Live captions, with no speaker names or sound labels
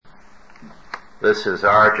This is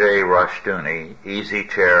R.J. Rushdoony, Easy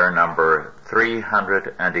Chair number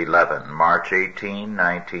 311, March 18,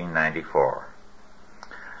 1994.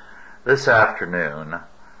 This afternoon,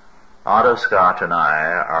 Otto Scott and I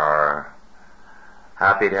are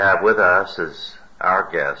happy to have with us as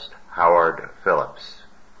our guest Howard Phillips.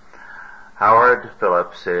 Howard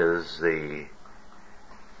Phillips is the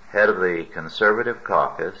head of the Conservative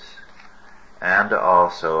Caucus and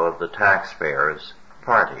also of the Taxpayers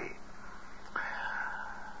Party.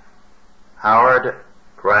 Howard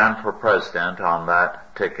ran for president on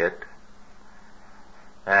that ticket,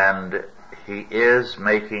 and he is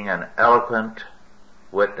making an eloquent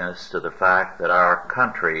witness to the fact that our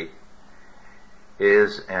country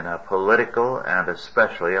is in a political and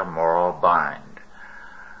especially a moral bind,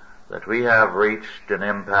 that we have reached an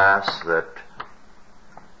impasse that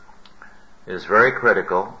is very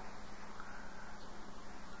critical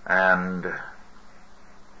and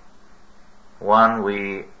one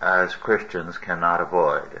we as Christians cannot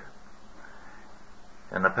avoid.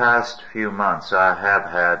 In the past few months I have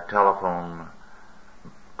had telephone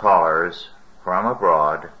callers from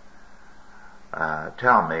abroad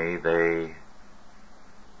tell me they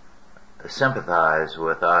sympathize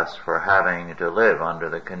with us for having to live under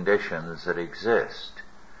the conditions that exist,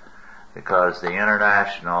 because the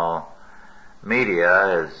international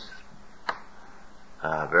media is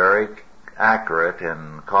very accurate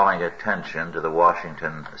in calling attention to the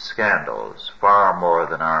Washington scandals, far more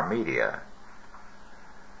than our media.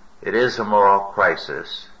 It is a moral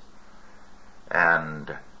crisis,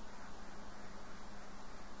 and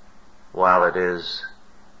while it is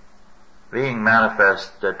being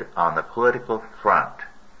manifested on the political front,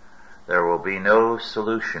 there will be no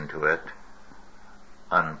solution to it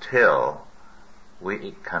until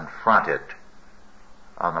we confront it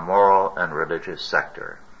on the moral and religious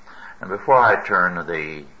sector. And before I turn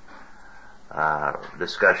the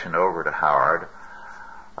discussion over to Howard,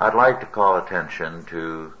 I'd like to call attention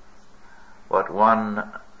to what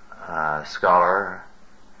one scholar,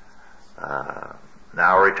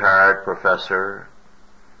 now retired professor,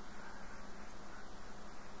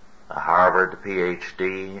 a Harvard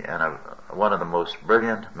PhD, and one of the most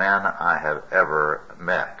brilliant men I have ever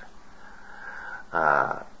met.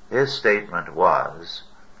 His statement was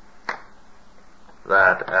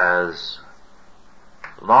that as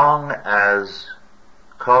long as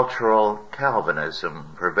cultural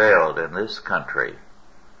Calvinism prevailed in this country,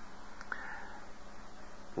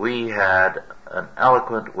 we had an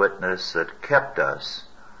eloquent witness that kept us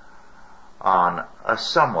on a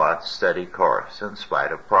somewhat steady course in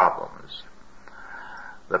spite of problems.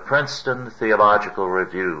 The Princeton Theological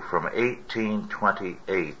Review from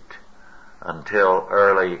 1828 until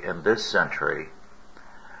early in this century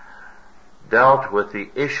dealt with the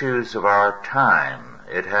issues of our time.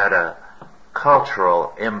 It had a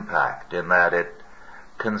cultural impact in that it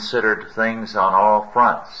considered things on all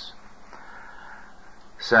fronts.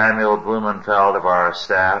 Samuel Blumenfeld of our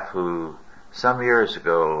staff, who some years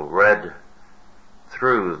ago read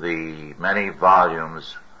through the many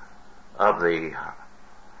volumes of the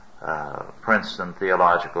Princeton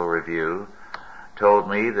Theological Review, told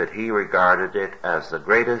me that he regarded it as the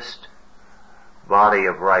greatest body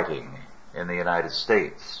of writing in the United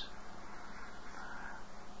States.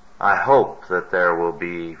 I hope that there will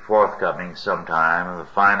be forthcoming sometime the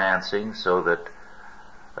financing so that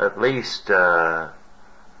at least some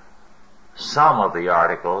of the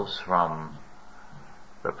articles from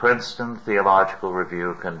the Princeton Theological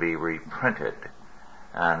Review can be reprinted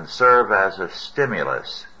and serve as a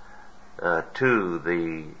stimulus to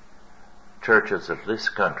the churches of this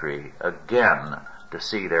country again to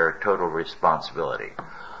see their total responsibility.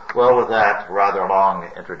 Well, with that rather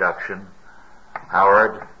long introduction,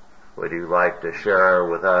 Howard, would you like to share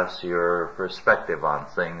with us your perspective on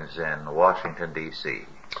things in Washington, D.C.?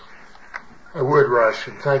 I would, Rush,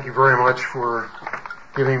 and thank you very much for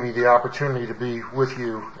giving me the opportunity to be with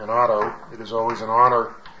you and Otto. It is always an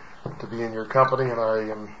honor to be in your company, and I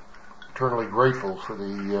am eternally grateful for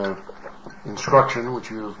the instruction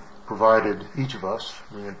which you have provided each of us,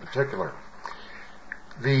 me in particular.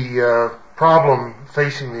 The problem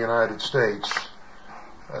facing the United States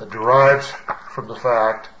derives from the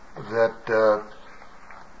fact that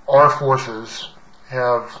our forces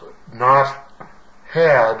have not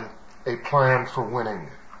had a plan for winning.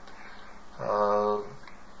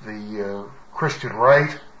 The Christian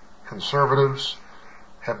right, conservatives,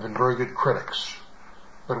 have been very good critics,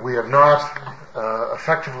 but we have not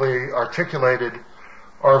effectively articulated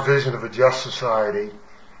our vision of a just society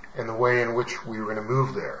and the way in which we were going to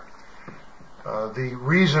move there. The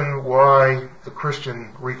reason why the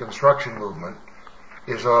Christian Reconstruction movement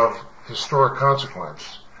is of historic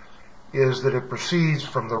consequence is that it proceeds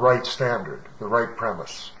from the right standard, the right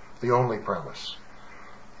premise, the only premise.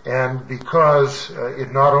 And because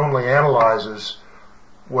it not only analyzes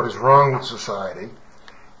what is wrong with society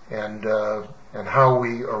and how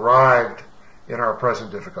we arrived in our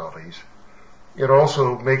present difficulties, it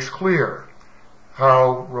also makes clear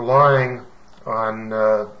how, relying on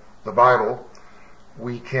the Bible,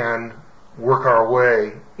 we can work our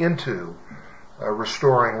way into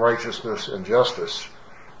restoring righteousness and justice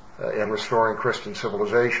and restoring Christian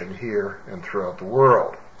civilization here and throughout the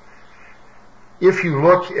world. If you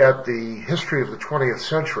look at the history of the 20th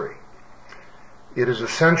century, it is a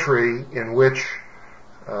century in which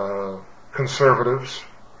conservatives,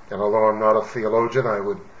 and although I'm not a theologian, I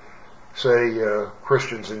would say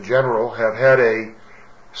Christians in general, have had a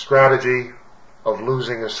strategy of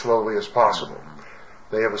losing as slowly as possible.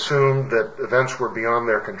 They have assumed that events were beyond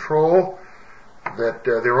their control, that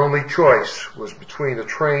their only choice was between a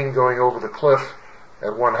train going over the cliff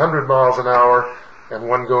at 100 miles an hour and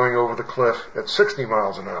one going over the cliff at 60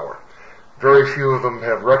 miles an hour. Very few of them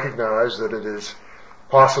have recognized that it is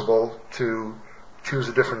possible to choose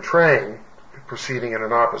a different train proceeding in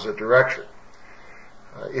an opposite direction.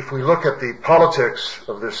 If we look at the politics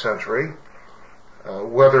of this century,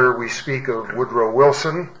 whether we speak of Woodrow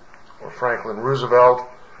Wilson or Franklin Roosevelt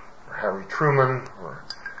or Harry Truman or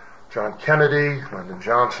John Kennedy, Lyndon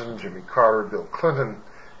Johnson, Jimmy Carter, Bill Clinton,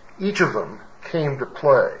 each of them came to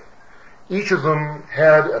play. Each of them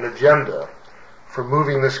had an agenda for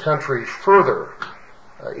moving this country further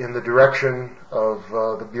in the direction of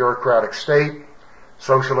the bureaucratic state,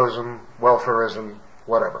 socialism, welfarism,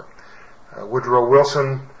 whatever. Woodrow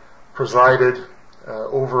Wilson presided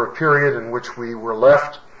over a period in which we were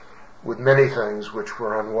left with many things which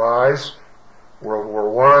were unwise. World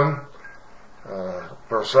War I,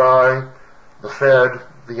 Versailles, the Fed,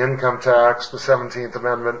 the income tax, the 17th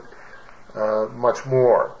Amendment, much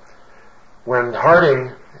more. When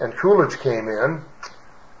Harding and Coolidge came in,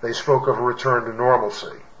 they spoke of a return to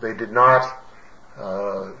normalcy. They did not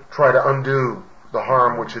try to undo the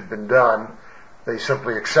harm which had been done. They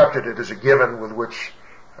simply accepted it as a given with which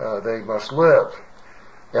they must live.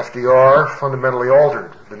 FDR fundamentally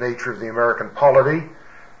altered the nature of the American polity,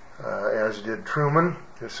 as did Truman,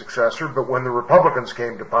 his successor. But when the Republicans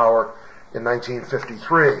came to power in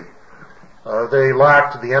 1953, they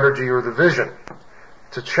lacked the energy or the vision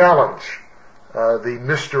to challenge the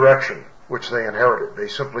misdirection which they inherited. They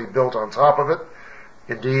simply built on top of it,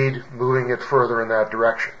 indeed moving it further in that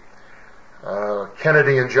direction.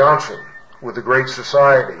 Kennedy and Johnson, with the Great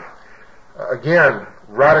Society, again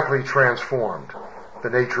radically transformed the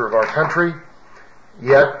nature of our country,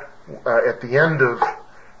 yet at the end of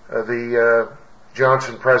the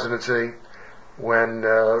Johnson presidency, when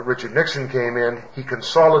Richard Nixon came in, he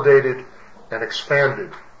consolidated and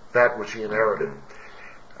expanded that which he inherited.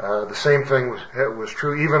 The same thing was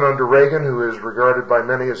true even under Reagan, who is regarded by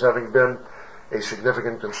many as having been a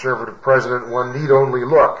significant conservative president. One need only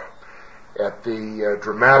look at the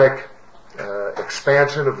dramatic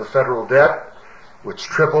expansion of the federal debt, which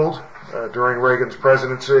tripled during Reagan's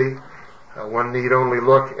presidency. One need only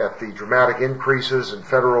look at the dramatic increases in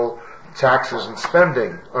federal taxes and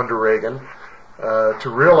spending under Reagan to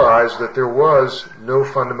realize that there was no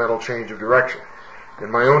fundamental change of direction. In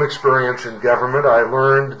my own experience in government, I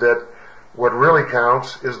learned that what really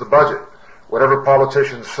counts is the budget. Whatever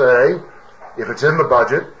politicians say, if it's in the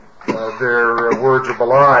budget, their words are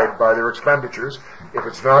belied by their expenditures. If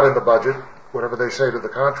it's not in the budget, whatever they say to the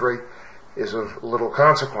contrary is of little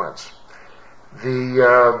consequence.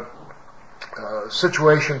 The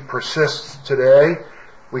situation persists today.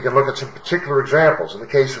 We can look at some particular examples. In the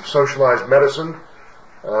case of socialized medicine,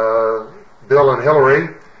 Bill and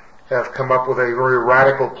Hillary have come up with a very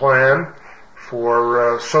radical plan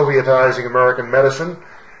for Sovietizing American medicine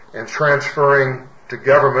and transferring to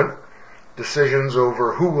government decisions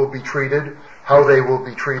over who will be treated, how they will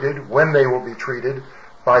be treated, when they will be treated,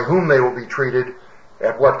 by whom they will be treated,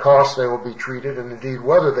 at what cost they will be treated, and indeed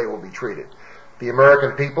whether they will be treated. The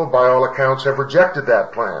American people, by all accounts, have rejected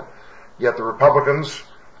that plan. Yet the Republicans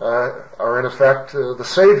are in effect the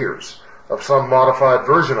saviors of some modified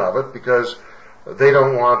version of it because they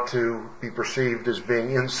don't want to be perceived as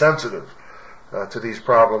being insensitive to these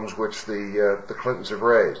problems which the Clintons have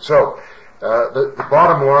raised. So the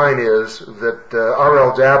bottom line is that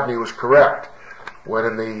R.L. Dabney was correct when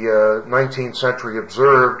in the 19th century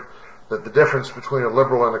observed that the difference between a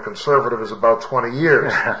liberal and a conservative is about 20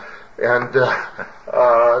 years. And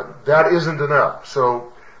that isn't enough.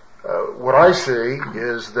 So what I see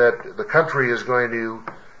is that the country is going to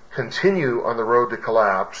continue on the road to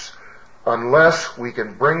collapse unless we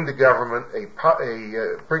can bring to government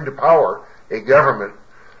bring to power a government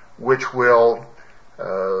which will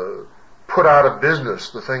put out of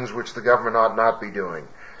business the things which the government ought not be doing,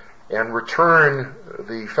 and return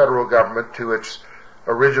the federal government to its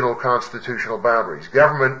original constitutional boundaries.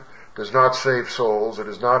 Government does not save souls. It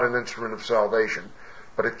is not an instrument of salvation,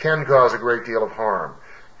 but it can cause a great deal of harm.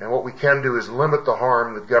 And what we can do is limit the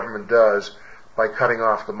harm that government does by cutting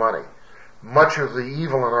off the money. Much of the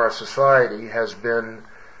evil in our society has been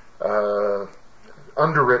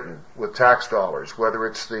underwritten with tax dollars, whether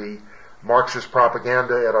it's the Marxist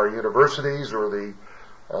propaganda at our universities, or the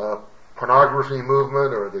pornography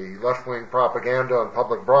movement, or the left-wing propaganda on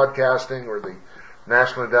public broadcasting, or the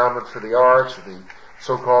National Endowment for the Arts, or the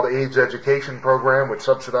so-called AIDS education program, which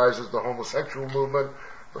subsidizes the homosexual movement,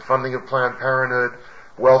 the funding of Planned Parenthood,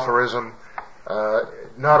 welfarism.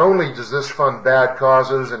 Not only does this fund bad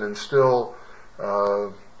causes and instill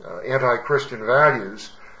anti-Christian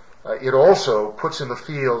values, it also puts in the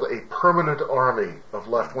field a permanent army of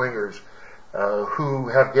left-wingers who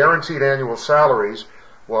have guaranteed annual salaries,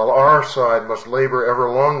 while our side must labor ever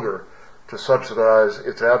longer to subsidize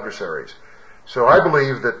its adversaries. So I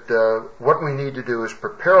believe that what we need to do is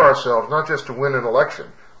prepare ourselves not just to win an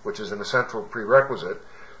election, which is an essential prerequisite,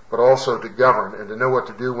 but also to govern and to know what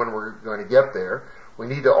to do when we're going to get there. We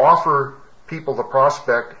need to offer people the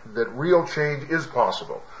prospect that real change is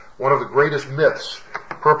possible. One of the greatest myths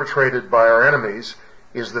perpetrated by our enemies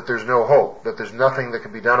is that there's no hope, that there's nothing that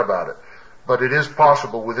can be done about it. But it is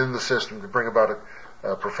possible within the system to bring about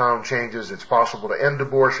profound changes. It's possible to end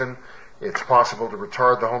abortion. It's possible to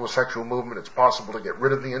retard the homosexual movement. It's possible to get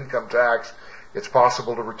rid of the income tax. It's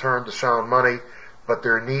possible to return to sound money. But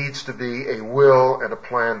there needs to be a will and a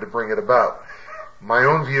plan to bring it about. My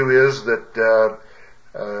own view is that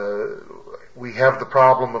we have the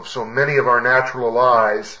problem of so many of our natural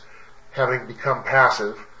allies having become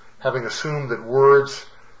passive, having assumed that words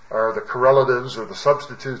are the correlatives or the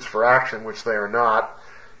substitutes for action, which they are not.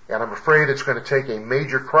 And I'm afraid it's going to take a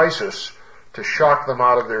major crisis to shock them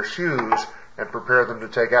out of their shoes and prepare them to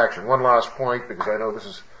take action. One last point, because I know this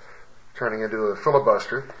is turning into a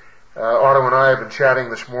filibuster. Otto and I have been chatting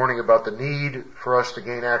this morning about the need for us to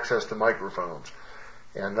gain access to microphones.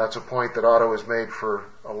 And that's a point that Otto has made for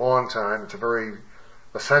a long time. It's a very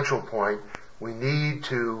essential point. We need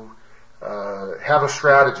to have a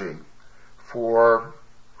strategy for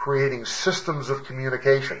creating systems of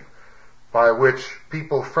communication by which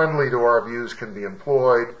people friendly to our views can be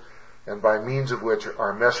employed, and by means of which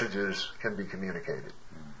our messages can be communicated.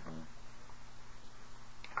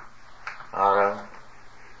 Otto?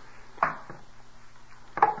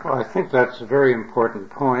 Well, I think that's a very important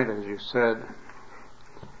point, as you said.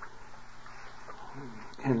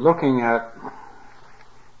 In looking at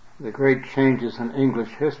the great changes in English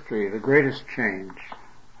history, the greatest change,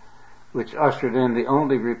 which ushered in the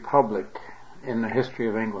only republic in the history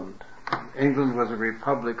of England. England was a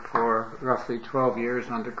republic for roughly 12 years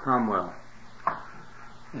under Cromwell.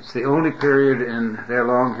 It's the only period in their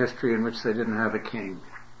long history in which they didn't have a king.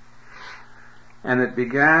 And it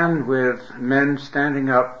began with men standing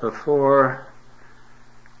up before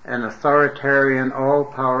an authoritarian,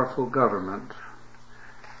 all-powerful government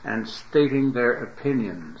and stating their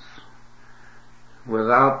opinions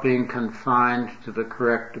without being confined to the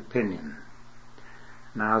correct opinion.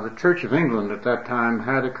 Now, the Church of England at that time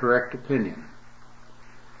had a correct opinion,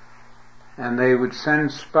 and they would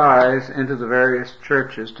send spies into the various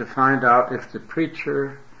churches to find out if the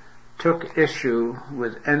preacher took issue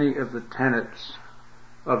with any of the tenets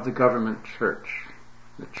of the government church.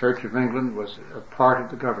 The Church of England was a part of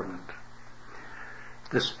the government.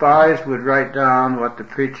 The spies would write down what the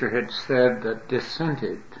preacher had said that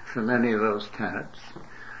dissented from any of those tenets,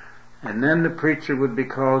 and then the preacher would be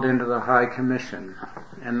called into the High Commission,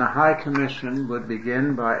 and the High Commission would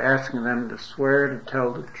begin by asking them to swear to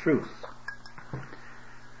tell the truth,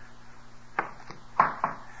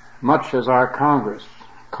 much as our Congress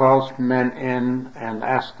calls men in and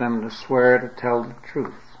asks them to swear to tell the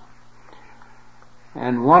truth.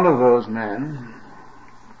 And one of those men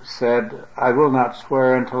said, "I will not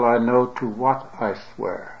swear until I know to what I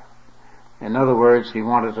swear." In other words, he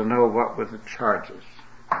wanted to know what were the charges.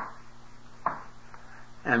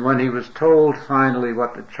 And when he was told finally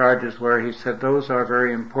what the charges were, he said, "Those are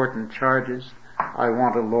very important charges. I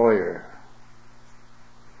want a lawyer."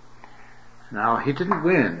 Now, he didn't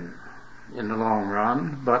win in the long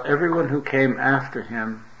run, but everyone who came after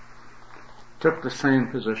him took the same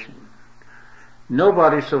position.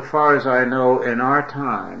 Nobody, so far as I know, in our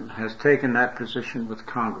time has taken that position with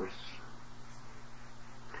Congress.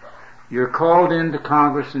 You're called into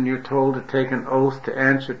Congress and you're told to take an oath to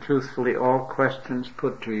answer truthfully all questions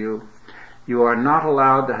put to you. You are not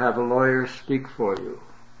allowed to have a lawyer speak for you.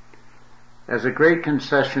 As a great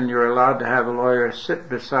concession, you're allowed to have a lawyer sit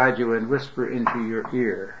beside you and whisper into your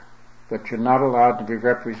ear, but you're not allowed to be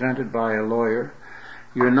represented by a lawyer.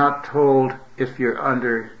 You're not told if you're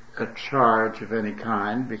under a charge of any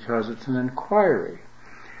kind, because it's an inquiry.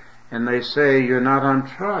 And they say you're not on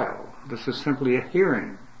trial. This is simply a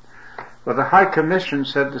hearing. Well, the High Commission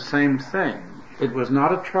said the same thing. It was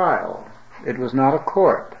not a trial. It was not a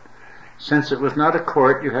court. Since it was not a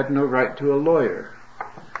court, you had no right to a lawyer.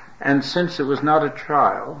 And since it was not a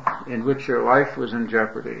trial in which your life was in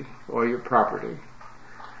jeopardy or your property,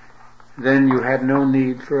 then you had no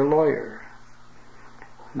need for a lawyer.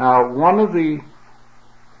 Now, one of the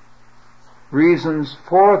reasons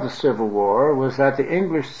for the Civil War was that the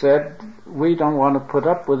English said, we don't want to put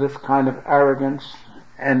up with this kind of arrogance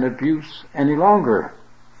and abuse any longer.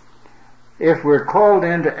 If we're called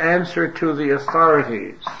in to answer to the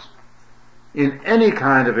authorities in any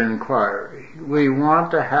kind of inquiry, we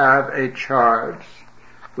want to have a charge,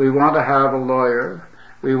 we want to have a lawyer,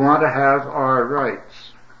 we want to have our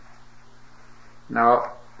rights.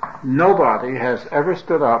 Now, nobody has ever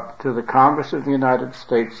stood up to the Congress of the United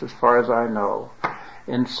States, as far as I know,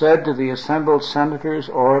 and said to the assembled senators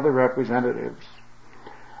or the representatives,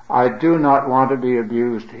 I do not want to be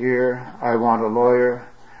abused here. I want a lawyer.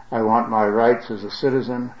 I want my rights as a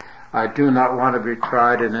citizen. I do not want to be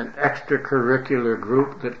tried in an extracurricular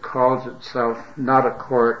group that calls itself not a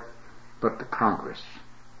court, but the Congress.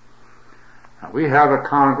 Now, we have a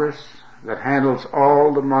Congress that handles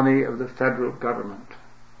all the money of the federal government.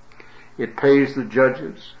 It pays the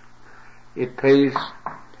judges. It pays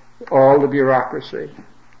all the bureaucracy.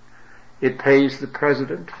 It pays the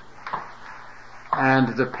president.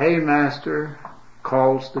 And the paymaster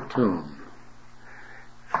calls the tune.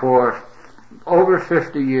 For over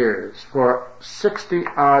 50 years, for 60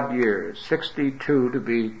 odd years, 62 to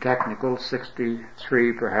be technical,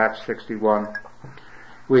 63, perhaps 61,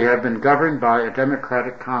 we have been governed by a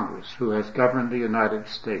Democratic Congress who has governed the United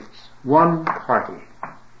States. One party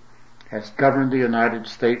has governed the United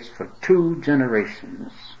States for 2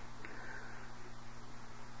 generations.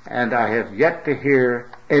 And I have yet to hear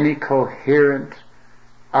any coherent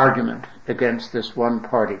argument against this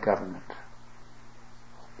one-party government.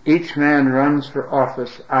 Each man runs for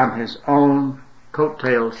office on his own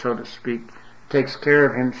coattails, so to speak, takes care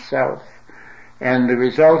of himself. And the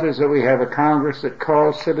result is that we have a Congress that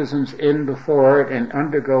calls citizens in before it and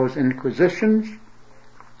undergoes inquisitions.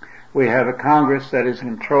 We have a Congress that is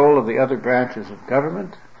in control of the other branches of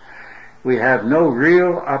government. We have no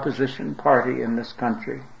real opposition party in this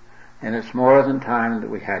country, and it's more than time that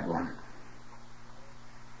we had one.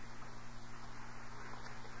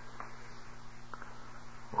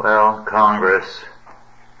 Well, Congress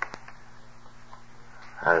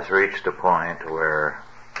has reached a point where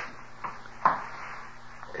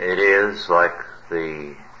it is, like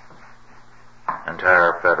the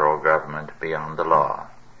entire federal government, beyond the law.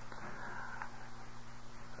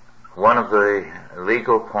 One of the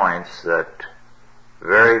legal points that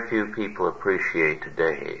very few people appreciate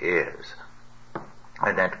today is,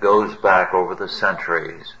 and it goes back over the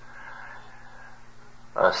centuries,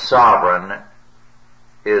 a sovereign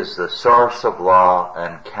is the source of law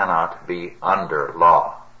and cannot be under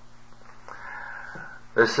law.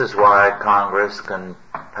 This is why Congress can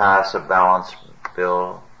pass a balanced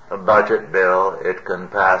bill, a budget bill, it can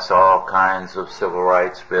pass all kinds of civil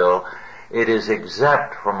rights bill. It is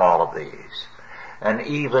exempt from all of these. And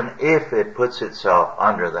even if it puts itself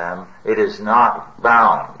under them, it is not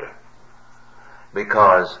bound,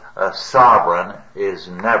 because a sovereign is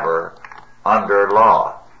never under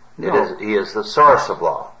law. No. He is the source of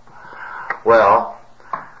law. Well,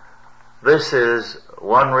 this is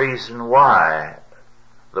one reason why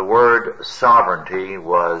the word sovereignty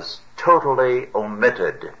was totally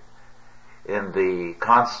omitted in the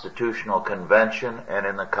Constitutional Convention and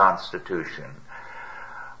in the Constitution.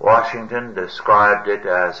 Washington described it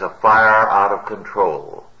as a fire out of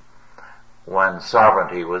control when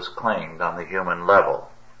sovereignty was claimed on the human level.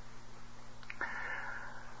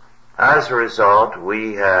 As a result,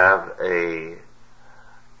 we have a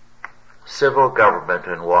civil government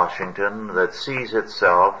in Washington that sees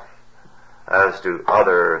itself, as do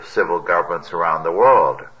other civil governments around the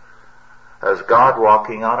world, as God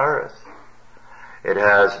walking on earth. It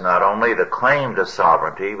has not only the claim to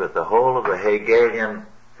sovereignty, but the whole of the Hegelian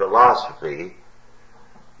philosophy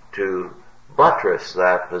to buttress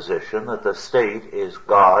that position that the state is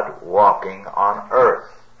God walking on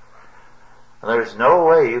earth. And there's no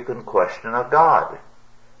way you can question a God.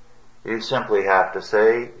 You simply have to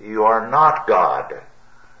say, you are not God.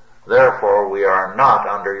 Therefore, we are not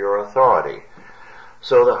under your authority.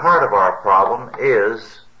 So the heart of our problem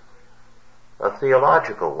is a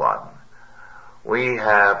theological one. We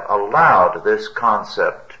have allowed this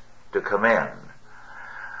concept to come in.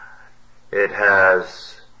 It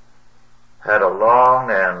has had a long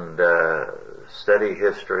and steady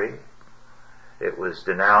history. It was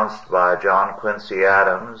denounced by John Quincy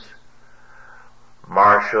Adams.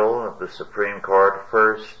 Marshall of the Supreme Court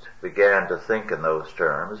first began to think in those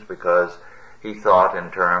terms because he thought in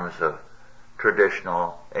terms of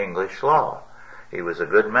traditional English law. He was a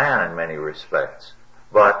good man in many respects,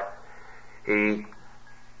 but he,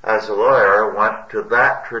 as a lawyer, went to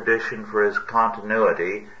that tradition for his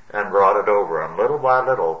continuity and brought it over. And little by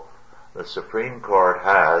little, the Supreme Court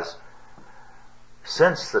has,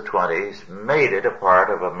 since the 20s, made it a part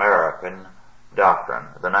of American doctrine,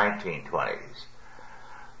 the 1920s.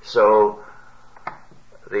 So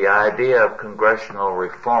the idea of congressional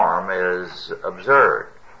reform is absurd.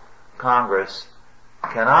 Congress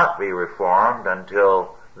cannot be reformed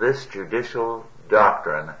until this judicial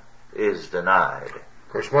doctrine is denied. Of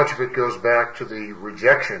course, much of it goes back to the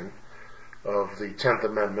rejection of the 10th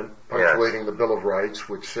Amendment, punctuating the Bill of Rights,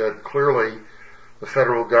 which said clearly the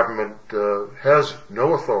federal government has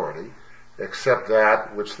no authority except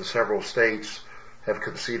that which the several states have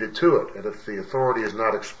conceded to it. And if the authority is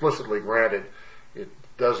not explicitly granted, it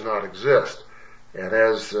does not exist. And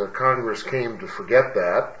as Congress came to forget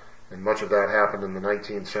that, and much of that happened in the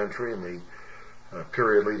 19th century in the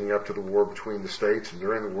period leading up to the war between the states and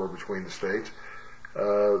during the war between the states,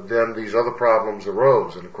 then these other problems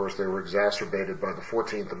arose. And of course they were exacerbated by the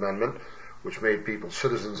 14th Amendment, which made people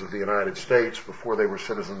citizens of the United States before they were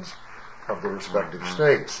citizens of the respective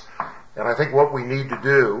states. And I think what we need to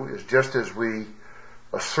do is, just as we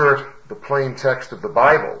assert the plain text of the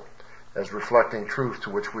Bible as reflecting truth to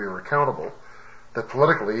which we are accountable, that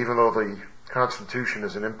politically, even though the Constitution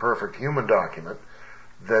is an imperfect human document,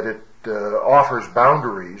 that it offers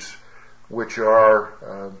boundaries which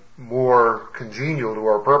are more congenial to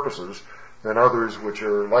our purposes than others which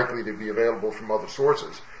are likely to be available from other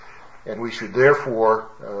sources. And we should therefore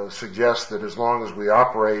suggest that as long as we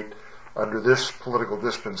operate under this political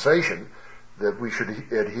dispensation, that we should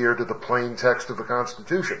adhere to the plain text of the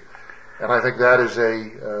Constitution. And I think that is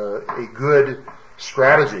a good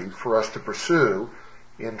strategy for us to pursue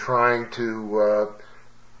in trying to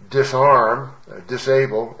disarm,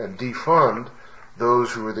 disable, and defund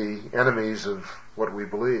those who are the enemies of what we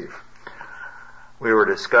believe. We were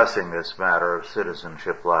discussing this matter of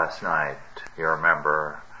citizenship last night, you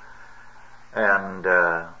remember, and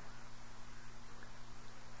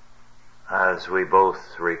as we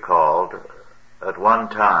both recalled, at one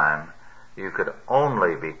time you could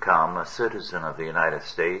only become a citizen of the United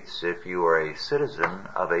States if you were a citizen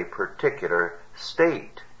of a particular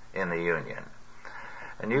state in the Union.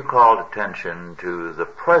 And you called attention to the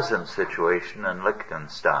present situation in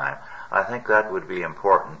Liechtenstein. I think that would be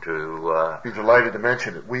important to... Be delighted to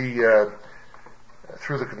mention it. We,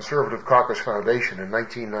 through the Conservative Caucus Foundation in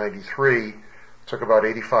 1993, took about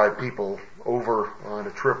 85 people over on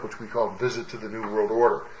a trip which we called Visit to the New World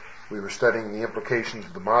Order. We were studying the implications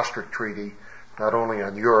of the Maastricht Treaty, not only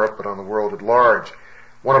on Europe, but on the world at large.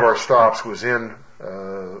 One of our stops was in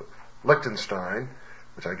Liechtenstein,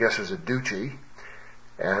 which I guess is a duchy,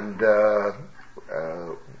 and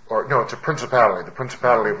it's a principality, the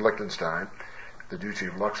Principality of Liechtenstein, the Duchy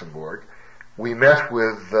of Luxembourg. We met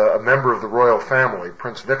with a member of the royal family,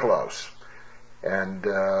 Prince Nicolaus, and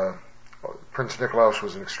Prince Nicolaus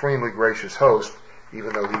was an extremely gracious host,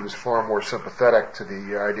 even though he was far more sympathetic to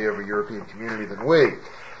the idea of a European community than we.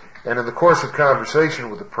 And in the course of conversation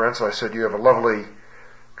with the prince, I said, "You have a lovely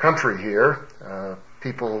country here.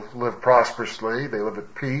 People live prosperously. They live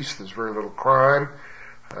at peace. There's very little crime.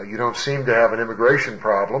 You don't seem to have an immigration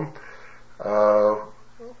problem. How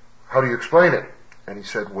do you explain it?" And he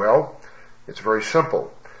said, "Well, it's very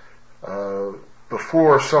simple.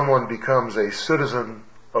 Before someone becomes a citizen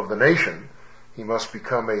of the nation, he must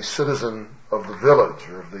become a citizen of the village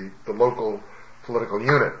or of the local political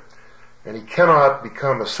unit. And he cannot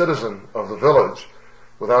become a citizen of the village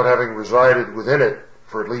without having resided within it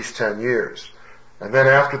for at least 10 years. And then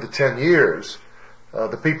after the 10 years,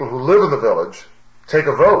 the people who live in the village take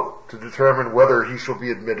a vote to determine whether he shall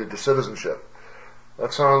be admitted to citizenship."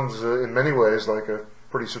 That sounds in many ways like a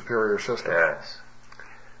pretty superior system. Yes.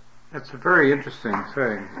 It's a very interesting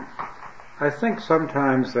thing. I think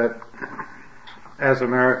sometimes that as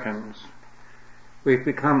Americans, we've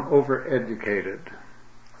become overeducated.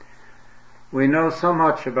 We know so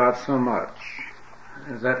much about so much,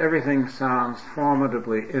 is that everything sounds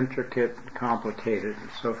formidably intricate, complicated, and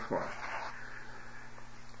so forth.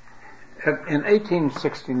 In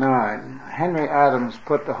 1869, Henry Adams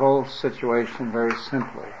put the whole situation very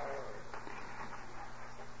simply.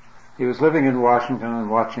 He was living in Washington and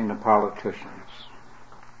watching the politicians.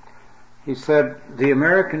 He said, the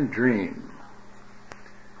American dream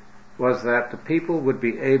was that the people would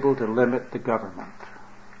be able to limit the government.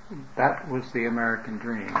 That was the American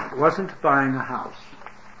dream. It wasn't buying a house.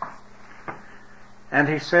 And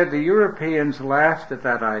he said the Europeans laughed at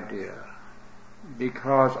that idea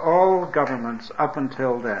because all governments up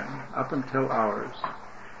until then, up until ours,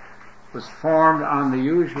 was formed on the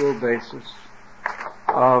usual basis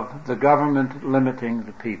of the government limiting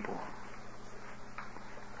the people.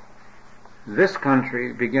 This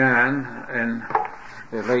country began in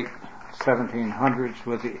the late 1700s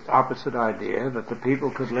with the opposite idea, that the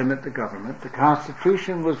people could limit the government. The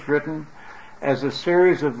Constitution was written as a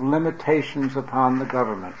series of limitations upon the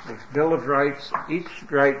government. The Bill of Rights, each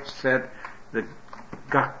right said the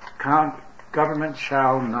government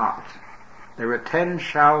shall not. There were 10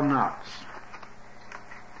 shall nots.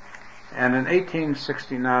 And in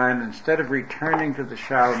 1869, instead of returning to the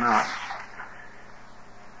shall nots,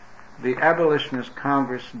 the abolitionist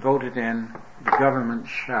Congress voted in the government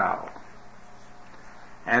shall.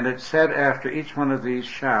 And it said after each one of these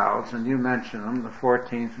shalls, and you mentioned them, the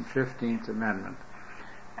 14th and 15th Amendment,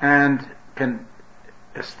 and can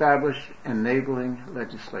establish enabling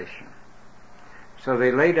legislation. So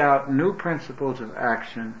they laid out new principles of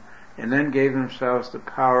action and then gave themselves the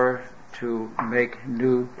power to make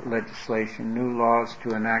new legislation, new laws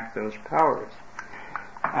to enact those powers.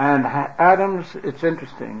 And Adams, it's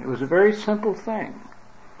interesting, it was a very simple thing,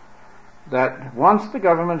 that once the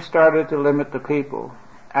government started to limit the people,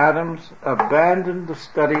 Adams abandoned the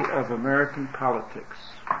study of American politics.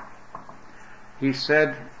 He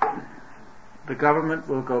said, the government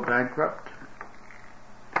will go bankrupt,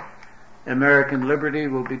 American liberty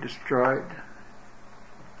will be destroyed,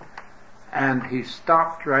 and he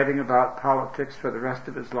stopped writing about politics for the rest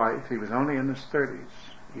of his life. He was only in his 30s.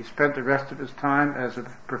 He spent the rest of his time as a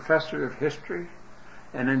professor of history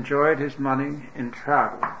and enjoyed his money in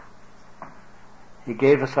travel. He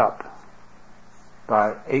gave us up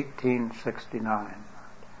by 1869.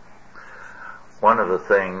 One of the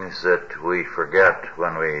things that we forget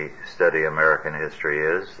when we study American history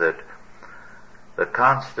is that the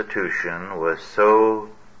Constitution was so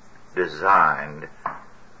designed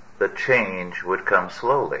that change would come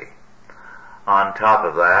slowly. On top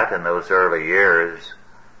of that, in those early years,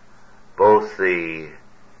 both the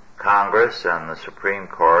Congress and the Supreme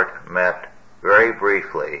Court met very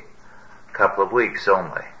briefly, a couple of weeks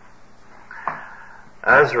only.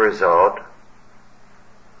 As a result,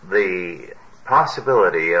 the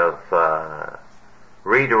possibility of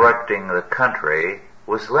redirecting the country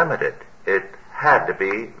was limited. It had to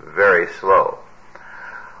be very slow.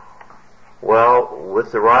 Well,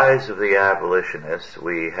 with the rise of the abolitionists,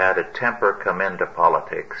 we had a temper come into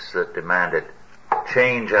politics that demanded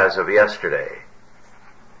change as of yesterday.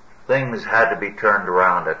 Things had to be turned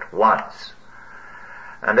around at once.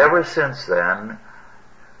 And ever since then,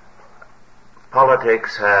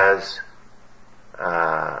 politics has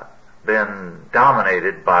been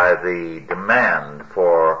dominated by the demand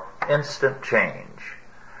for instant change.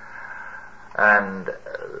 And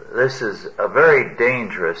this is a very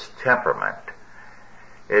dangerous temperament.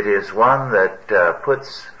 It is one that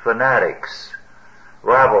puts fanatics,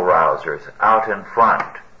 rabble-rousers, out in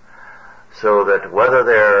front, so that whether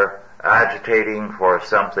they're agitating for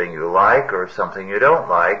something you like or something you don't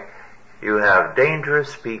like, you have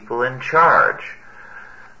dangerous people in charge.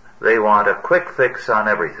 They want a quick fix on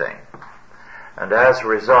everything. And as a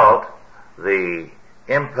result, the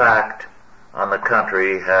impact on the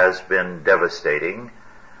country has been devastating,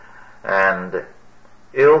 and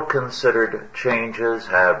ill-considered changes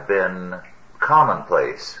have been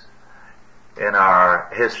commonplace in our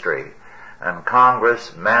history. And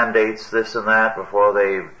Congress mandates this and that before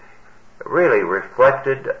they've really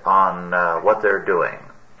reflected on what they're doing.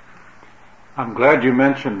 I'm glad you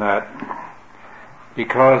mentioned that,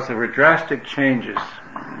 because there were drastic changes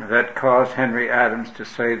that caused Henry Adams to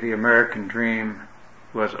say the American dream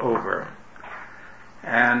was over.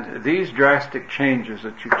 And these drastic changes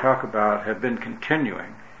that you talk about have been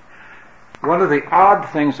continuing. One of the odd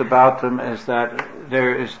things about them is that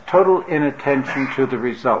there is total inattention to the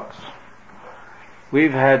results.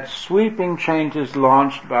 We've had sweeping changes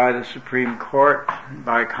launched by the Supreme Court,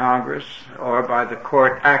 by Congress, or by the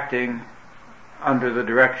court acting under the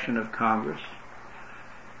direction of Congress,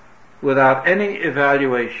 without any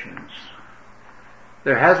evaluations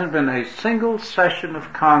There hasn't been a single session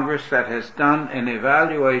of Congress that has done an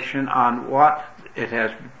evaluation on what it has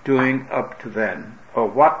been doing up to then, or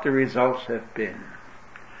what the results have been.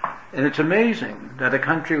 And it's amazing that a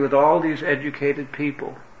country with all these educated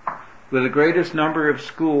people, with the greatest number of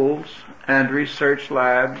schools and research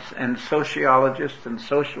labs and sociologists and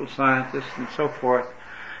social scientists and so forth,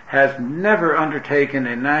 has never undertaken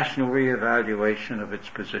a national reevaluation of its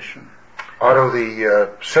position. Otto, the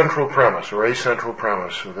central premise, or a central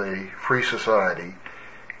premise of a free society,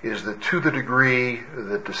 is that to the degree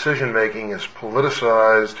that decision-making is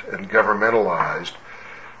politicized and governmentalized,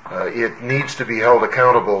 it needs to be held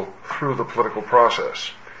accountable through the political process.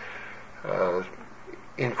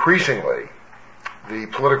 Increasingly, the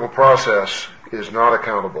political process is not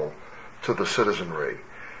accountable to the citizenry.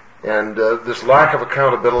 And this lack of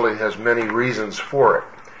accountability has many reasons for it.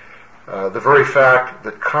 The very fact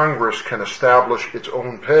that Congress can establish its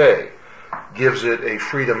own pay gives it a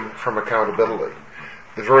freedom from accountability.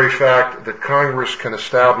 The very fact that Congress can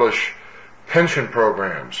establish pension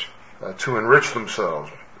programs to enrich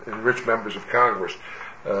themselves, enrich members of Congress,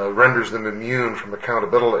 renders them immune from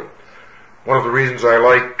accountability. One of the reasons I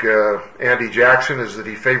like Andy Jackson is that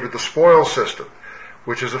he favored the spoils system,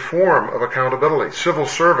 which is a form of accountability. Civil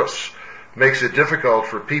service makes it difficult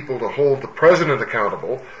for people to hold the president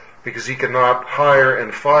accountable because he cannot hire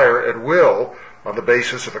and fire at will on the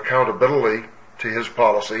basis of accountability to his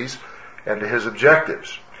policies and to his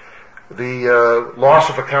objectives. The loss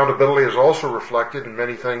of accountability is also reflected in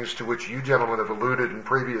many things to which you gentlemen have alluded in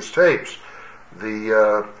previous tapes.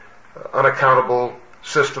 The unaccountable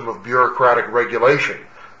system of bureaucratic regulation,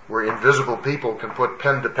 where invisible people can put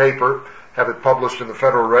pen to paper, have it published in the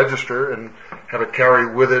Federal Register, and have it carry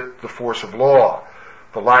with it the force of law.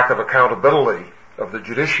 The lack of accountability of the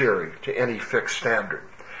judiciary to any fixed standard.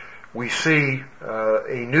 We see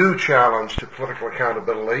a new challenge to political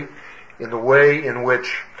accountability in the way in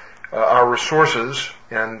which our resources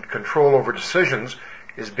and control over decisions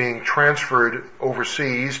is being transferred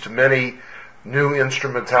overseas to many new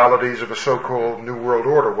instrumentalities of a so-called New World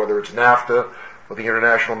Order, whether it's NAFTA or the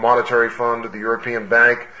International Monetary Fund or the European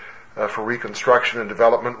Bank for Reconstruction and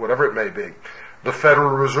Development, whatever it may be. The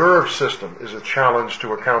Federal Reserve System is a challenge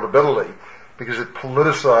to accountability because it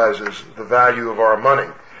politicizes the value of our money,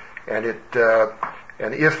 and if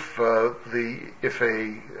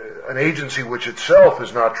an agency which itself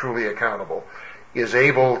is not truly accountable is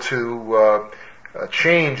able to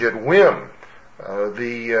change at whim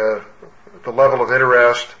the level of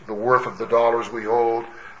interest, the worth of the dollars we hold,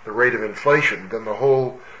 the rate of inflation, then the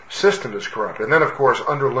whole system is corrupt. And then, of course,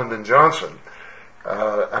 under Lyndon Johnson,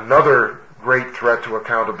 another great threat to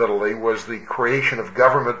accountability was the creation of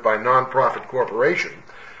government by nonprofit corporation,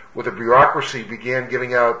 where the bureaucracy began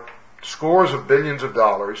giving out scores of billions of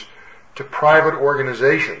dollars to private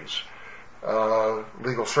organizations,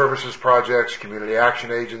 legal services projects, community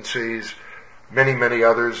action agencies, many, many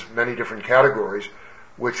others, many different categories,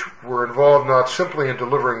 which were involved not simply in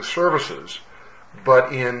delivering services,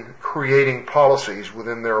 but in creating policies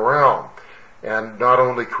within their realm. And not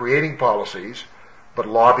only creating policies, but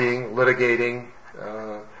lobbying, litigating,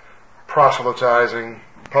 proselytizing,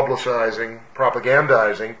 publicizing,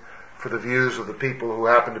 propagandizing for the views of the people who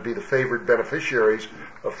happen to be the favored beneficiaries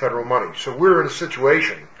of federal money. So we're in a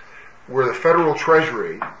situation where the federal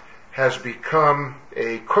treasury has become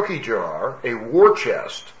a cookie jar, a war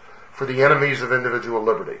chest for the enemies of individual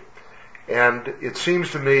liberty. And it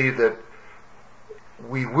seems to me that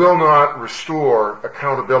we will not restore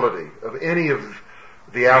accountability of any of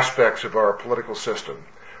the aspects of our political system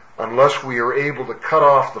unless we are able to cut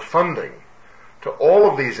off the funding to all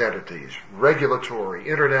of these entities, regulatory,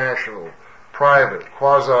 international, private,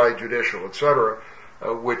 quasi-judicial, etc.,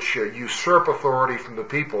 which usurp authority from the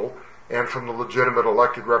people and from the legitimate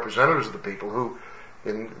elected representatives of the people who,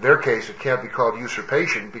 in their case, it can't be called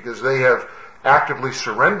usurpation because they have actively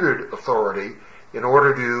surrendered authority in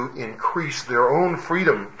order to increase their own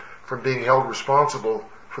freedom from being held responsible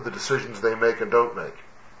for the decisions they make and don't make.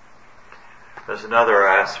 There's another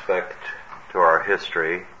aspect to our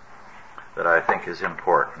history that I think is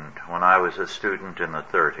important. When I was a student in the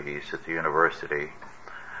 30s at the university,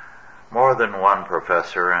 more than one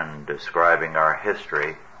professor, in describing our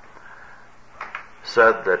history,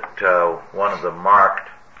 said that one of the marked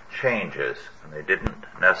changes, and they didn't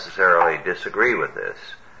necessarily disagree with this,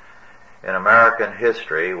 in American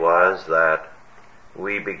history was that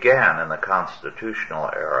we began in the constitutional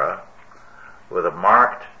era with a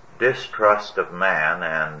marked distrust of man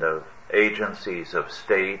and of agencies of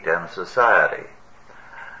state and society.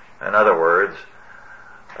 In other words,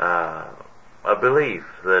 a belief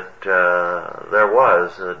that there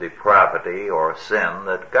was a depravity or sin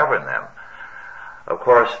that governed them. Of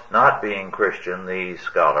course, not being Christian, these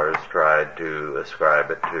scholars tried to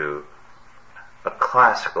ascribe it to a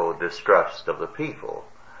classical distrust of the people.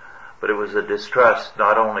 But it was a distrust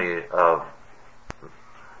not only of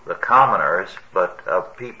the commoners, but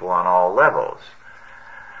of people on all levels.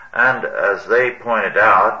 And as they pointed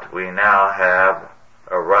out, we now have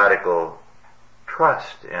a radical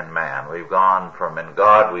trust in man. We've gone from in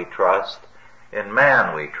God we trust, in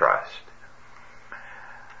man we trust.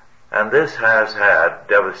 And this has had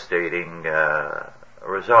devastating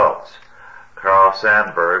results. Carl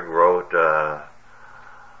Sandburg wrote a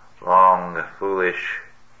long, foolish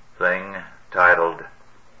thing titled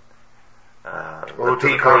The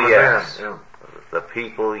People, Yes. Yeah. The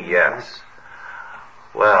People, Yes.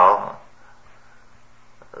 Well,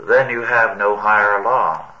 then you have no higher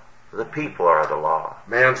law. The people are the law.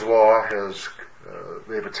 Man's law has,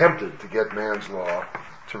 they've attempted to get man's law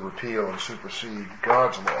to repeal and supersede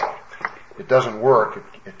God's law. It doesn't work.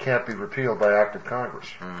 It can't be repealed by act of Congress.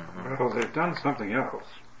 Mm-hmm. Well, they've done something else.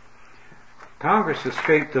 Congress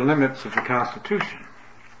escaped the limits of the Constitution.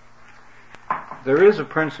 There is a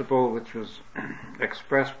principle which was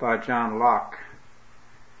expressed by John Locke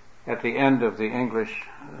at the end of the English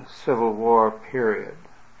Civil War period,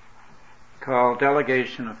 called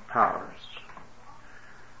delegation of powers.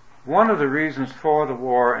 One of the reasons for the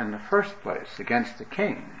war in the first place against the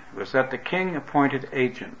king was that the king appointed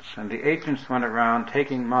agents, and the agents went around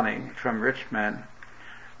taking money from rich men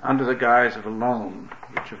under the guise of a loan,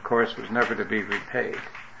 which of course was never to be repaid.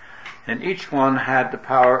 And each one had the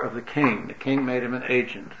power of the king. The king made him an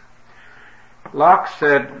agent. Locke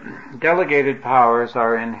said delegated powers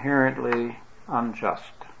are inherently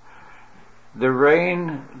unjust. The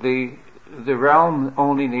realm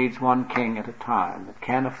only needs one king at a time. It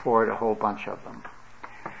can't afford a whole bunch of them.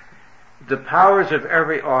 The powers of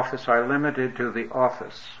every office are limited to the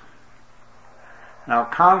office. Now,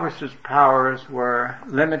 Congress's powers were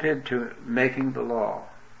limited to making the law.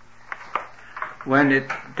 When it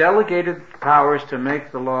delegated powers to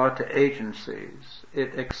make the law to agencies,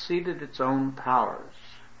 it exceeded its own powers.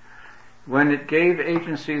 When it gave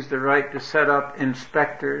agencies the right to set up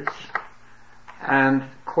inspectors and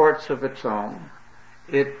courts of its own,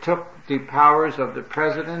 it took the powers of the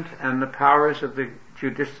president and the powers of the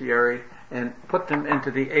judiciary and put them into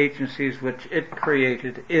the agencies which it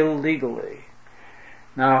created illegally.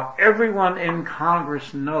 Now, everyone in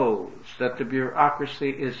Congress knows that the bureaucracy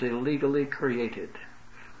is illegally created.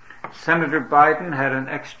 Senator Biden had an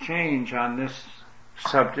exchange on this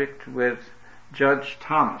subject with Judge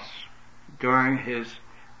Thomas during his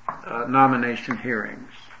nomination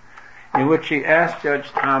hearings, in which he asked Judge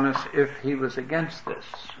Thomas if he was against this,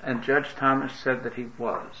 and Judge Thomas said that he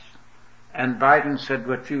was. And Biden said,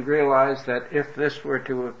 "Would you realize that if this were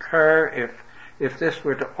to occur, if this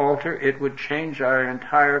were to alter, it would change our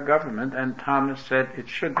entire government?" And Thomas said it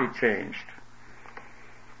should be changed.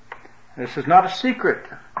 This is not a secret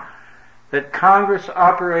that Congress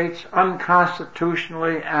operates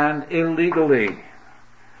unconstitutionally and illegally.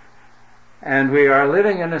 And we are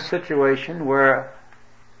living in a situation where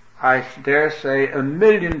I dare say 1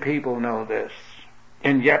 million people know this,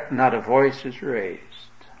 and yet not a voice is raised.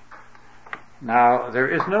 Now, there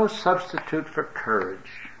is no substitute for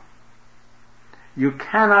courage. You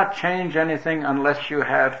cannot change anything unless you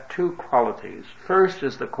have two qualities. First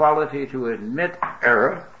is the quality to admit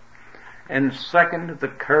error, and second, the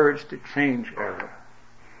courage to change error.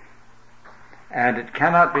 And it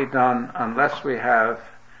cannot be done unless we have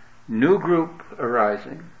new group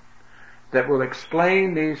arising that will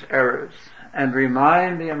explain these errors and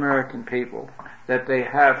remind the American people that they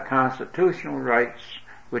have constitutional rights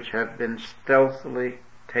which have been stealthily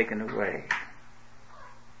taken away.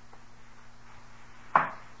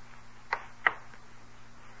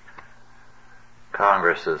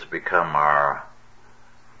 Congress has become our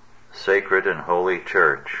sacred and holy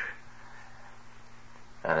church,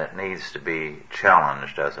 and it needs to be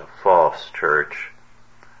challenged as a false church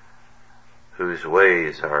whose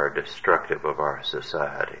ways are destructive of our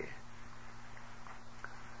society.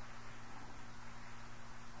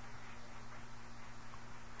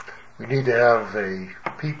 We need to have a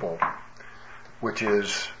people which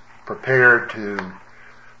is prepared to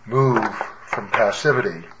move from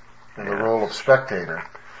passivity and the role of spectator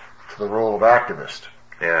to the role of activist.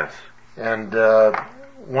 Yes. And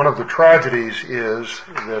one of the tragedies is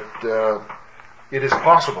that it is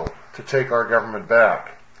possible to take our government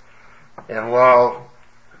back. And while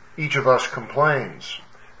each of us complains,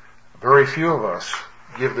 very few of us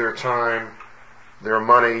give their time, their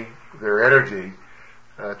money, their energy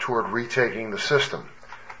toward retaking the system.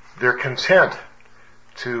 They're content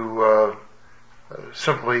to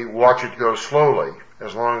simply watch it go slowly,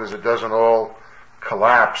 as long as it doesn't all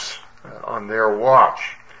collapse on their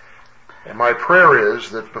watch. And my prayer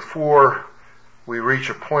is that before we reach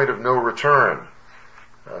a point of no return,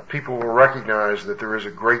 people will recognize that there is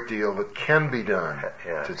a great deal that can be done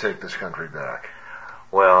to take this country back.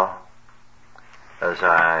 Well, as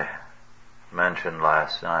I mentioned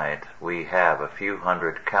last night, we have a few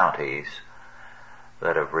hundred counties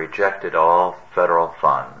that have rejected all federal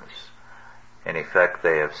funds. In effect,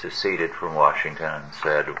 they have seceded from Washington and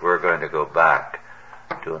said, we're going to go back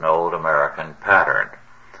to an old American pattern.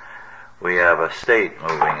 We have a state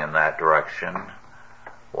moving in that direction,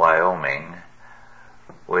 Wyoming,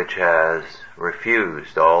 which has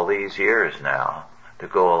refused all these years now to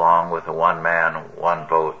go along with a one-man,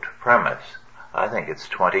 one-vote premise. I think it's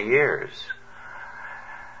 20 years.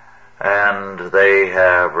 And they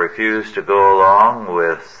have refused to go along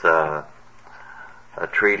with a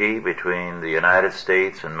treaty between the United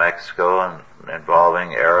States and Mexico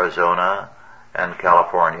involving Arizona and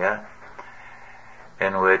California,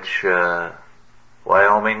 in which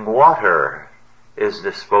Wyoming water is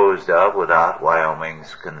disposed of without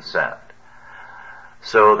Wyoming's consent.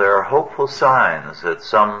 So there are hopeful signs that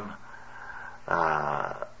some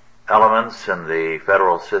elements in the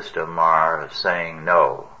federal system are saying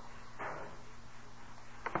no.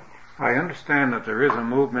 I understand that there is a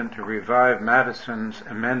movement to revive Madison's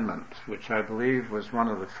amendment, which I believe was one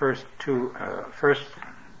of the first or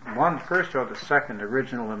the second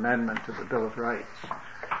original amendment to the Bill of Rights,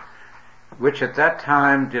 which at that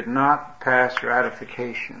time did not pass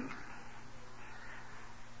ratification,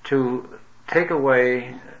 to take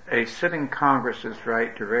away a sitting Congress's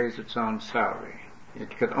right to raise its own salary.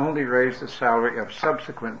 It could only raise the salary of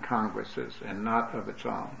subsequent Congresses and not of its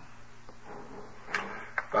own.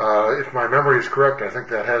 If my memory is correct, I think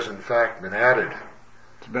that has in fact been added.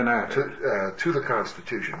 It's been added to the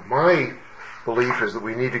Constitution. My belief is that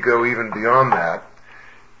we need to go even beyond that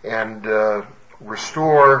and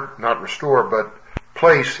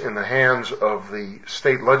place in the hands of the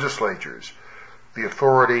state legislatures the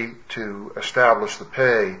authority to establish the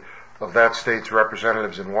pay of that state's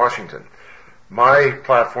representatives in Washington. My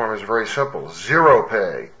platform is very simple: zero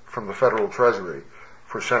pay from the federal treasury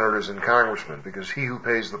for senators and congressmen, because he who